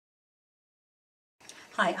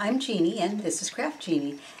Hi, I'm Jeannie and this is Craft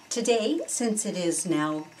Jeannie. Today, since it is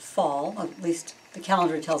now fall, at least the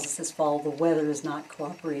calendar tells us it's fall, the weather is not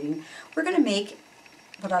cooperating, we're going to make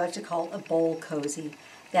what I like to call a bowl cozy.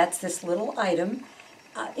 That's this little item.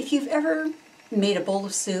 If you've ever made a bowl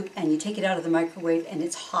of soup and you take it out of the microwave and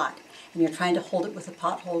it's hot and you're trying to hold it with a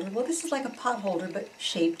pot holder, well, this is like a pot holder but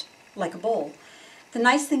shaped like a bowl. The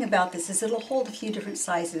nice thing about this is it'll hold a few different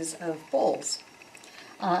sizes of bowls.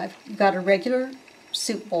 I've got a regular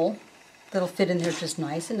soup bowl that'll fit in there just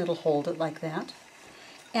nice, and it'll hold it like that.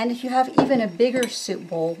 And if you have even a bigger soup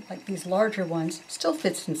bowl, like these larger ones, still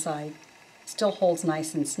fits inside, still holds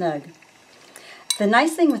nice and snug. The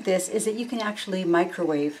nice thing with this is that you can actually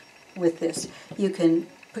microwave with this. You can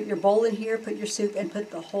put your bowl in here, put your soup, and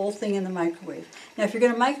put the whole thing in the microwave. Now if you're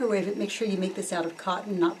going to microwave it, make sure you make this out of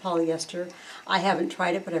cotton, not polyester. I haven't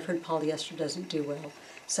tried it, but I've heard polyester doesn't do well.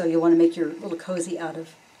 So you'll want to make your little cozy out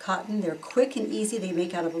of cotton. They're quick and easy. They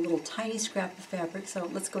make out of a little tiny scrap of fabric. So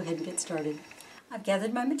let's go ahead and get started. I've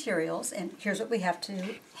gathered my materials, and here's what we have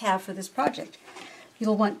to have for this project.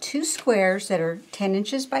 You'll want 2 squares that are 10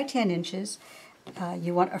 inches by 10 inches.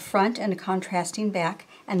 You want a front and a contrasting back,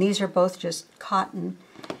 and these are both just cotton.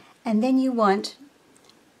 And then you want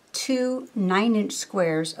 2 9-inch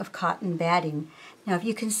squares of cotton batting. Now if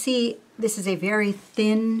you can see, this is a very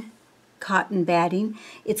thin cotton batting.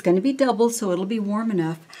 It's going to be doubled, so it'll be warm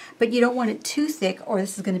enough, but you don't want it too thick or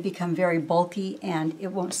this is going to become very bulky and it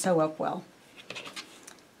won't sew up well.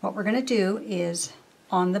 What we're going to do is,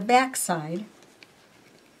 on the back side,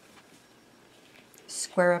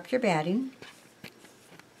 square up your batting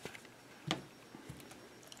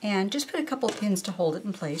and just put a couple pins to hold it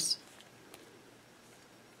in place.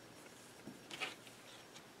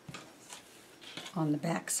 On the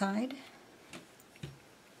back side,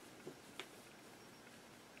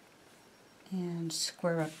 and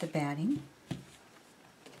square up the batting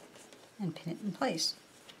and pin it in place.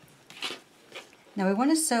 Now we want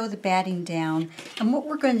to sew the batting down, and what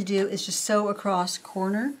we're going to do is just sew across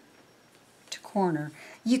corner to corner.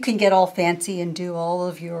 You can get all fancy and do all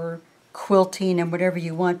of your quilting and whatever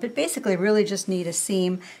you want, but basically really just need a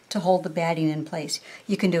seam to hold the batting in place.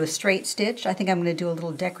 You can do a straight stitch. I think I'm going to do a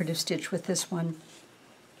little decorative stitch with this one.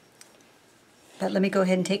 But let me go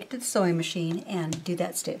ahead and take it to the sewing machine and do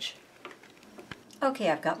that stitch.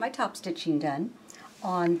 Okay, I've got my top stitching done.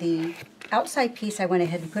 On the outside piece I went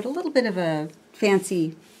ahead and put a little bit of a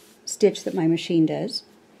fancy stitch that my machine does.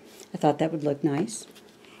 I thought that would look nice.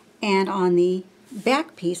 And on the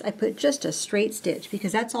back piece I put just a straight stitch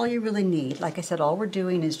because that's all you really need. Like I said, all we're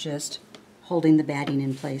doing is just holding the batting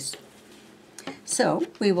in place. So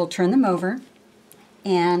we will turn them over,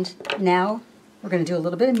 and now we're going to do a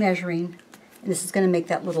little bit of measuring, and this is going to make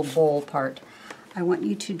that little bowl part. I want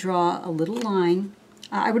you to draw a little line.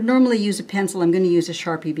 I would normally use a pencil. I'm going to use a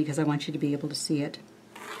Sharpie because I want you to be able to see it.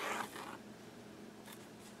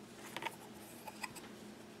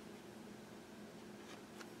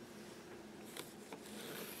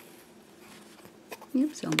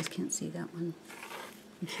 Oops, I almost can't see that one.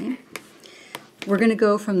 Okay. We're going to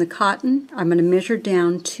go from the cotton. I'm going to measure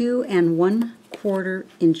down 2 1/4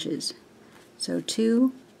 inches. So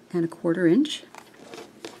 2 1/4 inch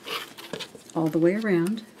all the way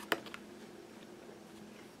around.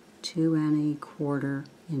 2 1/4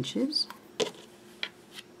 inches.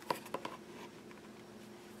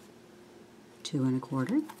 2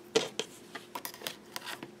 1/4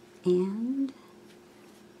 and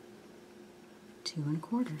 2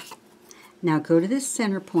 1/4. Now go to this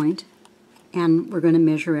center point and we're going to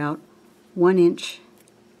measure out 1 inch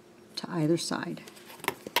to either side.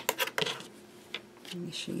 Let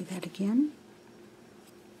me show you that again.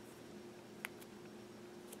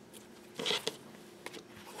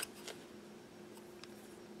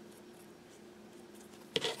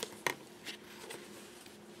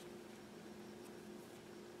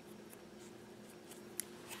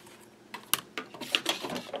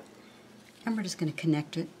 And we're just going to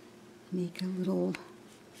connect it, make a little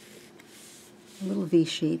V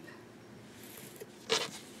shape.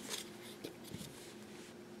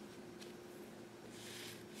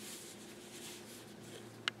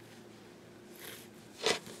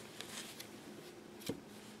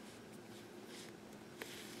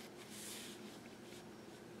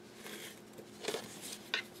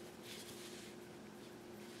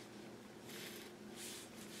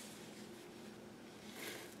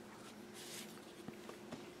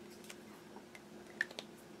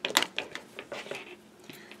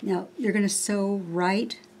 Now you're going to sew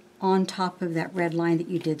right on top of that red line that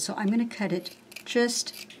you did. So I'm going to cut it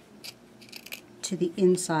just to the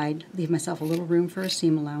inside, leave myself a little room for a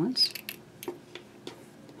seam allowance.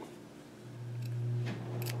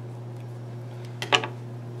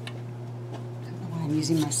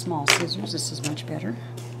 using my small scissors. This is much better.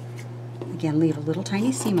 Again, leave a little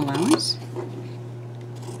tiny seam allowance.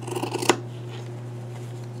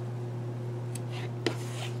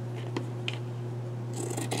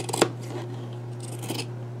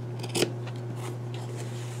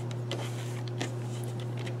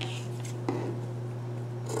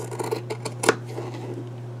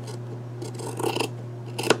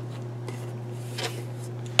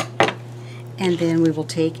 And then we will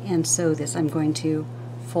take and sew this. I'm going to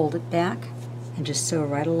fold it back and just sew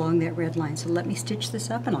right along that red line. So let me stitch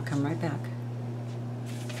this up and I'll come right back.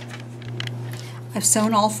 I've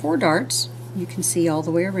sewn all 4 darts. You can see all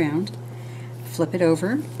the way around. Flip it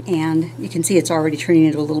over and you can see it's already turning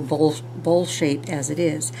into a little bowl shape as it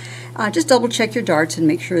is. Just double check your darts and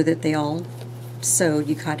make sure that they all sewed.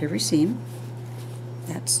 You caught every seam.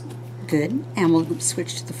 That's good. And we'll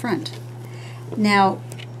switch to the front. Now,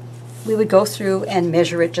 we would go through and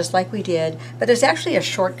measure it just like we did, but there's actually a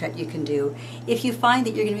shortcut you can do. If you find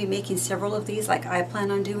that you're going to be making several of these, like I plan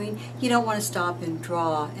on doing, you don't want to stop and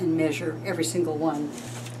draw and measure every single one.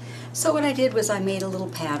 So what I did was I made a little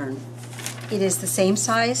pattern. It is the same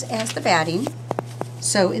size as the batting,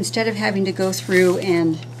 so instead of having to go through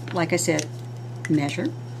and, like I said, measure,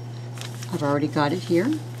 I've already got it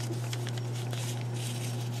here.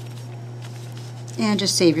 And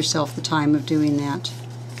just save yourself the time of doing that.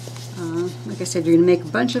 Like I said, you're going to make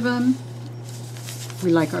a bunch of them.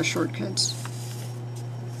 We like our shortcuts.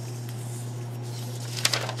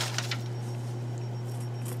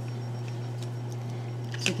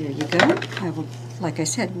 So there you go. I will, like I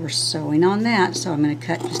said, we're sewing on that, so I'm going to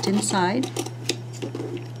cut just inside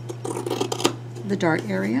the dart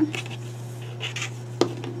area.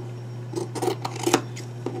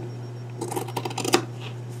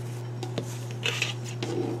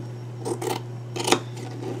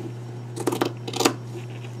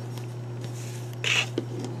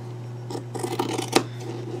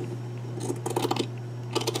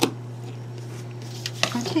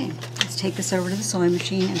 Okay, let's take this over to the sewing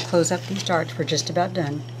machine and close up these darts. We're just about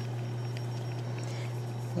done.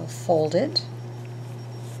 We'll fold it.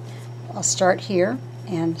 I'll start here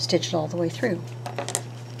and stitch it all the way through.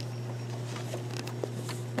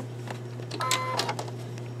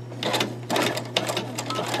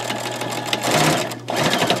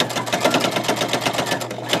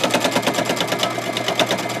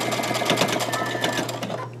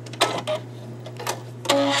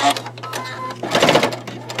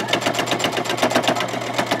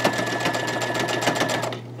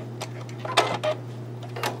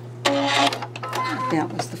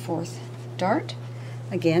 That was the 4th dart.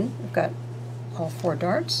 Again, we've got all 4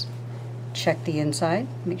 darts. Check the inside,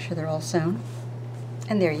 make sure they're all sewn.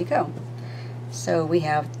 And there you go. So we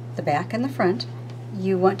have the back and the front.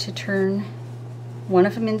 You want to turn one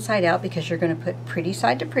of them inside out because you're going to put pretty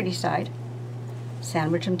side to pretty side.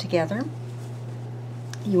 Sandwich them together.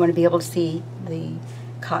 You want to be able to see the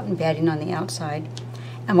cotton batting on the outside.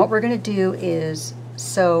 And what we're going to do is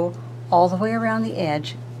sew all the way around the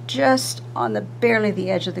edge, just on barely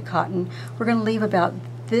the edge of the cotton. We're going to leave about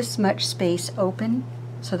this much space open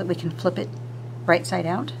so that we can flip it right side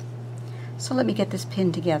out. So let me get this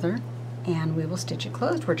pinned together and we will stitch it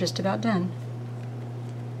closed. We're just about done.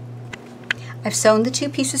 I've sewn the 2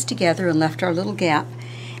 pieces together and left our little gap,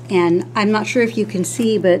 and I'm not sure if you can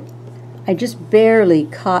see, but I just barely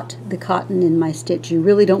caught the cotton in my stitch. You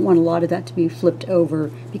really don't want a lot of that to be flipped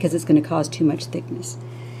over because it's going to cause too much thickness.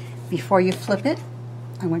 Before you flip it,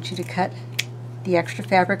 I want you to cut the extra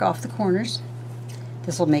fabric off the corners.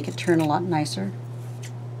 This will make it turn a lot nicer.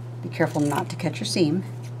 Be careful not to cut your seam.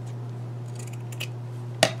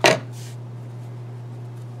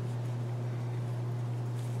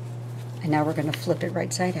 And now we're going to flip it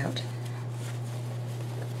right side out.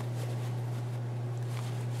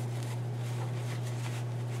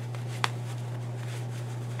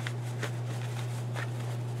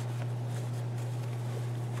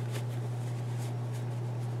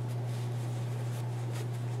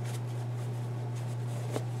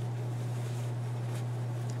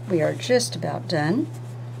 We are just about done.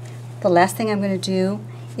 The last thing I'm going to do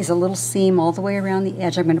is a little seam all the way around the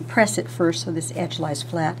edge. I'm going to press it first so this edge lies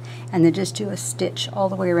flat, and then just do a stitch all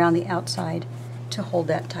the way around the outside to hold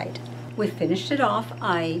that tight. We finished it off.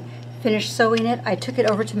 I finished sewing it. I took it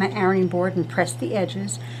over to my ironing board and pressed the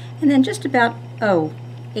edges, and then just about,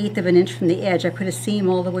 1/8 of an inch from the edge, I put a seam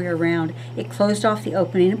all the way around. It closed off the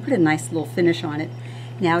opening and put a nice little finish on it.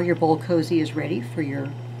 Now your bowl cozy is ready for your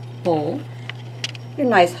bowl. Your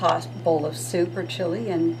nice hot bowl of soup or chili,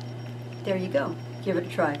 and there you go. Give it a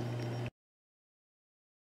try.